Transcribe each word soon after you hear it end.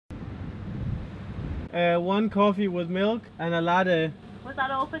one coffee with milk and a latte. Was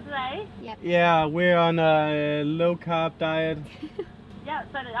that all for today? Yep. Yeah, we're on a low carb diet. Yeah,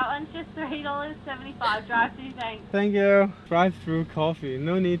 so that one's just $3.75 drive-through, thanks. Thank you. Drive-through coffee.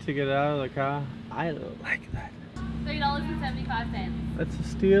 No need to get out of the car. I like that. $3.75. That's a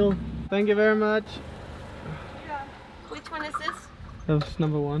steal. Thank you very much. Which one is this? That was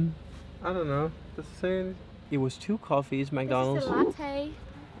number one. I don't know. Does it say anything? It was 2 coffees, McDonald's. This is a latte.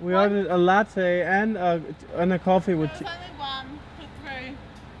 We ordered a latte and a coffee with There's only one for 3.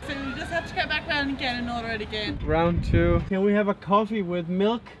 So you just have to go back round again and order it again. round 2. Can we have a coffee with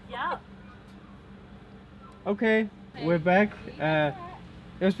milk? Yeah. Okay, we're back. It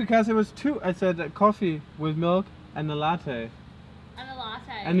was because it was 2. I said a coffee with milk and a latte. And a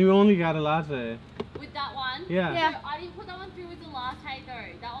latte. And you only got a latte. With that one? Yeah. Yeah. So I didn't put that one through with the latte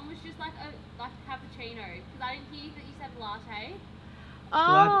though. That one was just like a cappuccino. Because I didn't hear that you said latte.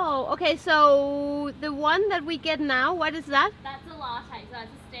 Oh, okay, so the one that we get now, what is that? That's a latte, so that's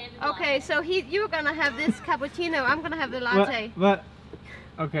a standard Okay, latte. so you're gonna have this cappuccino, I'm gonna have the latte. But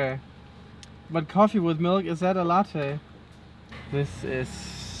okay. But coffee with milk, is that a latte? This is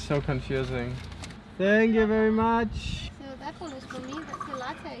so confusing. Thank you very much. So that one is for me, that's a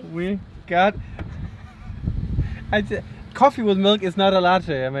latte. We got coffee with milk is not a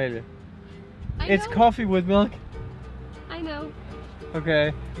latte, Amelia. It's coffee with milk. I know.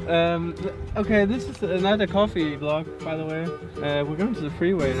 Okay. Okay, this is another coffee vlog, by the way. We're going to the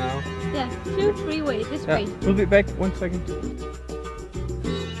freeway now. Yeah, to freeway, this way. We'll be back 1 second.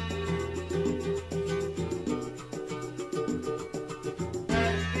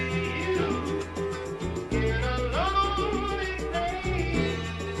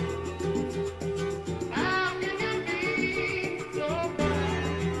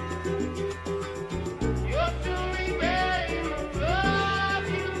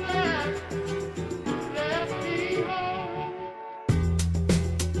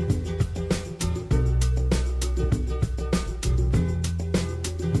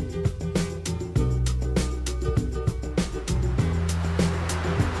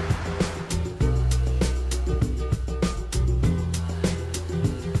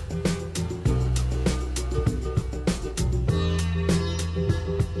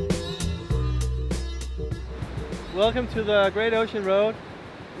 Welcome to the Great Ocean Road.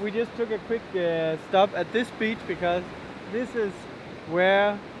 We just took a quick stop at this beach because this is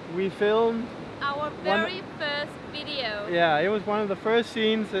where we filmed Our very first video. Yeah, it was one of the first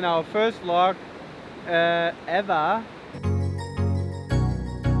scenes in our first vlog ever.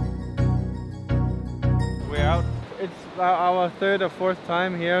 We're out. It's our 3rd or 4th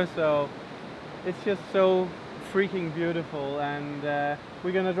time here, so it's just so freaking beautiful, and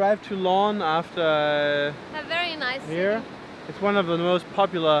we're gonna drive to Lorne after A very nice here. city. It's one of the most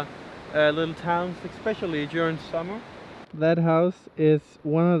popular little towns, especially during summer. That house is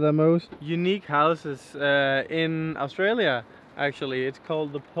one of the most unique houses in Australia, actually. It's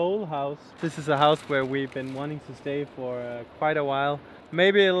called the Pole House. This is a house where we've been wanting to stay for quite a while.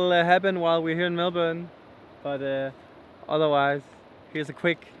 Maybe it'll happen while we're here in Melbourne, but otherwise, here's a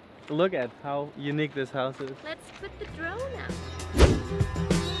quick look at how unique this house is. Let's put the drone out.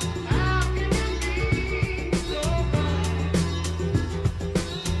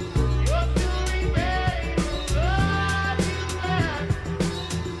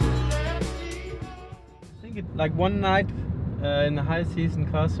 I think like one night in the high season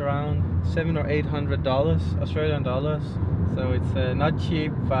costs around $700 or $800 Australian dollars. So it's not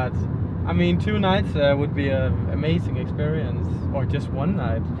cheap, but I mean 2 nights would be an amazing experience, or just 1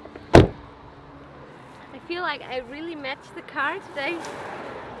 night. I feel like I really matched the car today.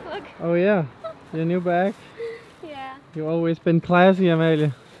 Look. Oh yeah, your new bag. Yeah. You've always been classy,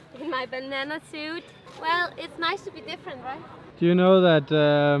 Amelia. In my banana suit. Well, it's nice to be different, right? Do you know that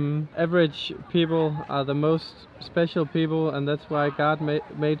average people are the most special people, and that's why God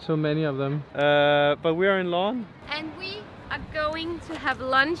made so many of them? But we are in Lorne. And we are going to have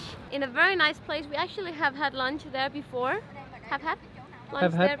lunch in a very nice place. We actually have had lunch there before. Have had?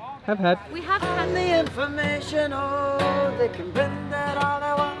 Lunch there. Have had. We have had the information, oh, they can bend that all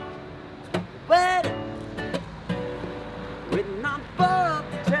they want. But we're not for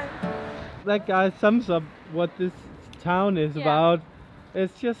the trend. That guy sums up what this town is about.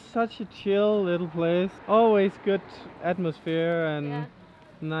 It's just such a chill little place. Always good atmosphere and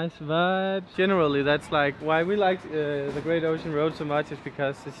nice vibes. Generally, that's like why we like the Great Ocean Road so much, is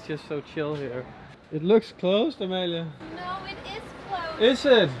because it's just so chill here. It looks closed, Amelia. No, it is closed. Is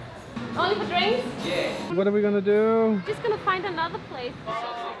it? Only for drinks? Yeah. What are we gonna do? Just gonna find another place. I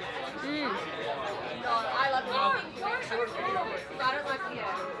love it. I don't like the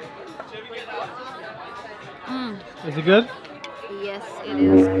Is it good? Yes, it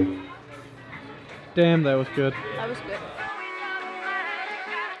is. Damn, that was good. That was good.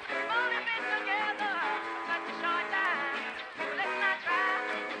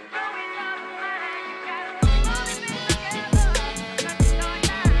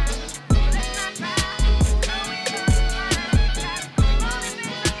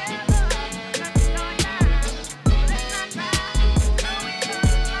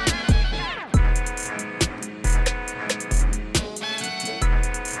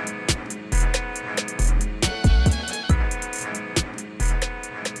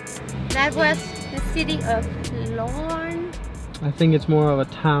 That was the city of Lorne. I think it's more of a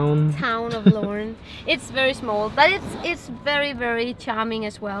town. Town of Lorne. It's very small, but it's very, very charming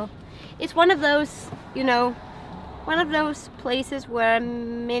as well. It's one of those, you know, one of those places where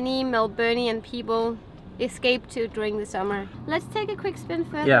many Melburnian people escape to during the summer. Let's take a quick spin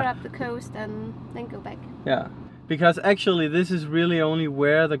further up the coast and then go back. Yeah, because actually this is really only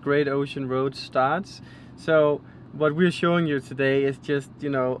where the Great Ocean Road starts. So what we're showing you today is just, you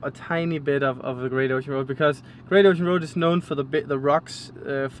know, a tiny bit of the Great Ocean Road, because Great Ocean Road is known for the rocks,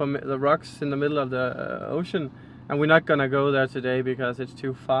 from the rocks in the middle of the ocean, and we're not gonna go there today because it's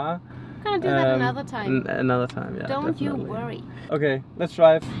too far. We're gonna do that another time. Another time, yeah. Don't definitely. you worry. Okay, let's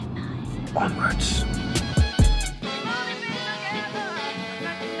drive. Bye. Onwards.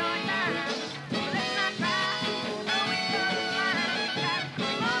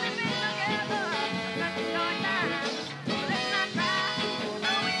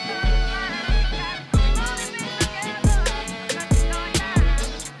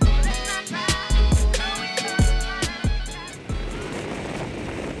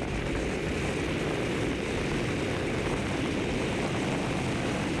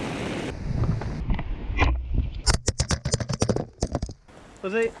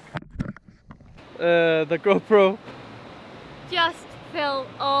 Jose, the GoPro Just fell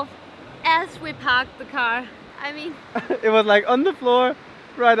off as we parked the car. I mean, it was like on the floor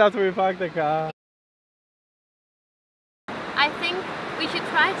right after we parked the car. I think we should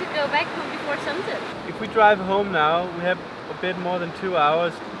try to go back home before sunset. If we drive home now, we have a bit more than 2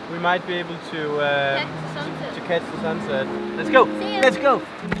 hours. We might be able to catch the sunset. Let's go! See ya. Let's go!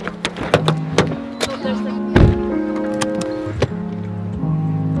 Oh, there's the...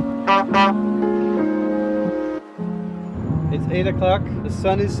 It's 8 o'clock. The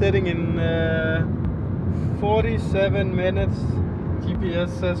sun is setting in 47 minutes. GPS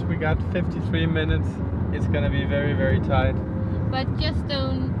says we got 53 minutes. It's gonna be very, very tight. But just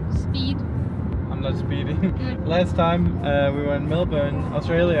don't speed. I'm not speeding. Last time we were in Melbourne,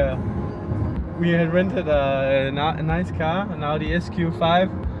 Australia, we had rented a nice car, an Audi SQ5.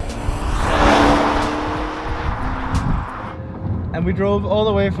 And we drove all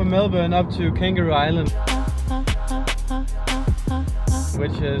the way from Melbourne up to Kangaroo Island,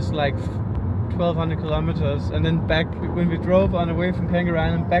 which is like 1,200 kilometers. And then back, when we drove on the way from Kangaroo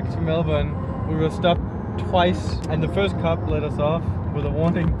Island back to Melbourne, we were stopped twice. And the first cop let us off with a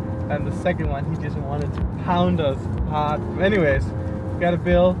warning. And the second one, he just wanted to pound us hard. Anyways, we got a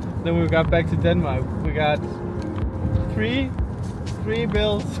bill. Then we got back to Denmark. We got three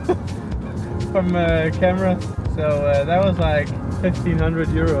bills from cameras. So that was like 1,500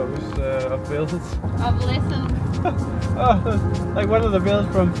 euros of bills. Of lessons. Oh, like one of the bills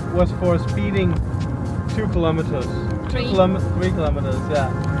was for speeding 2 kilometers. 3 kilometers, yeah.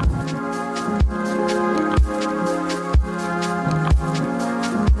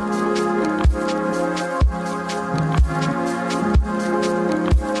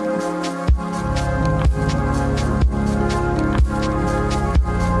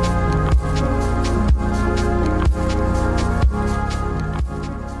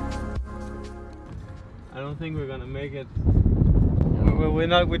 I don't think we're gonna make it.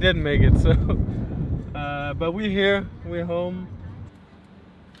 We didn't make it, so but we're here, we're home.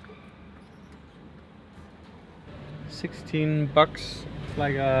 16 bucks,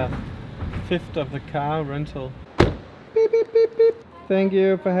 like a fifth of the car rental. Beep, beep, beep, beep. Thank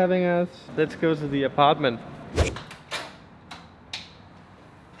you for having us. Let's go to the apartment. We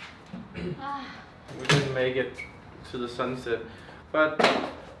didn't make it to the sunset, but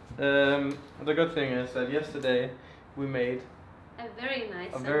the good thing is that yesterday we made A very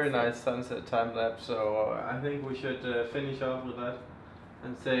nice nice sunset time lapse. So I think we should finish off with that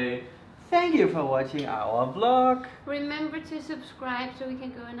and say thank you for watching our vlog. Remember to subscribe so we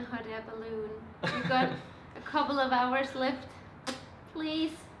can go in a hot air balloon. We've got a couple of hours left.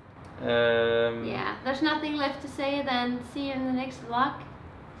 Please. Yeah, there's nothing left to say then. See you in the next vlog.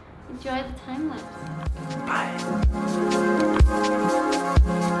 Enjoy the time lapse. Bye.